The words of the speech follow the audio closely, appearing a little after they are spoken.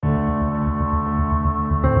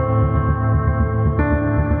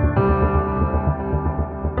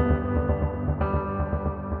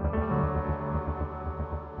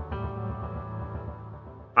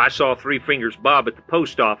I saw Three Fingers Bob at the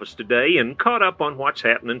post office today and caught up on what's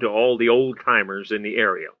happening to all the old-timers in the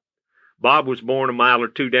area. Bob was born a mile or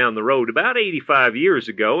two down the road about 85 years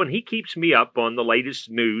ago, and he keeps me up on the latest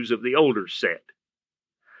news of the older set.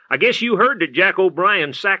 "I guess you heard that Jack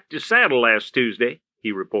O'Brien sacked his saddle last Tuesday,"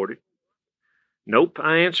 he reported. "Nope,"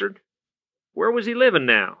 I answered. "Where was he living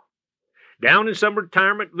now?" "Down in some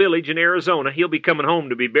retirement village in Arizona. He'll be coming home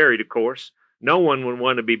to be buried, of course. No one would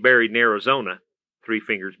want to be buried in Arizona." Three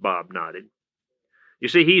Fingers Bob nodded. "You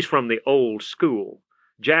see, he's from the old school.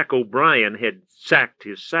 Jack O'Brien had sacked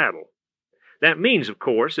his saddle. That means, of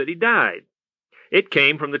course, that he died. It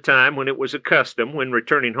came from the time when it was a custom, when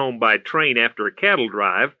returning home by train after a cattle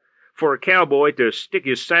drive, for a cowboy to stick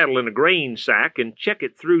his saddle in a grain sack and check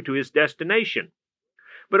it through to his destination.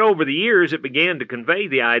 But over the years, it began to convey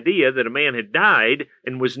the idea that a man had died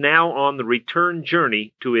and was now on the return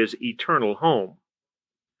journey to his eternal home.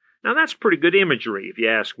 Now, that's pretty good imagery, if you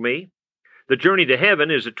ask me. The journey to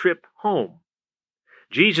heaven is a trip home.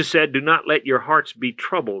 Jesus said, 'Do not let your hearts be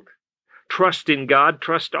troubled. Trust in God,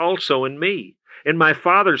 trust also in me. In my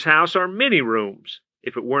Father's house are many rooms.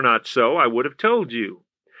 If it were not so, I would have told you.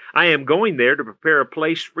 I am going there to prepare a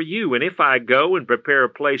place for you, and if I go and prepare a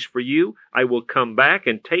place for you, I will come back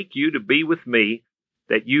and take you to be with me,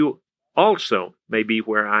 that you also may be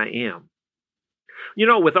where I am.'" You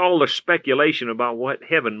know, with all the speculation about what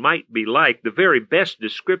heaven might be like, the very best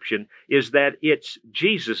description is that it's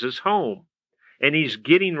Jesus' home, and he's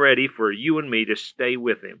getting ready for you and me to stay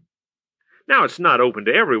with him. Now, it's not open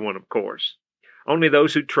to everyone, of course. Only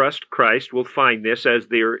those who trust Christ will find this as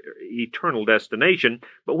their eternal destination,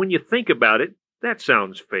 but when you think about it, that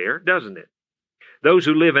sounds fair, doesn't it? Those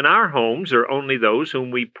who live in our homes are only those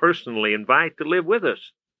whom we personally invite to live with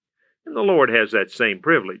us, and the Lord has that same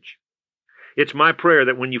privilege. It's my prayer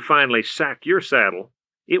that when you finally sack your saddle,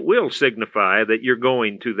 it will signify that you're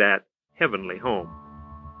going to that heavenly home.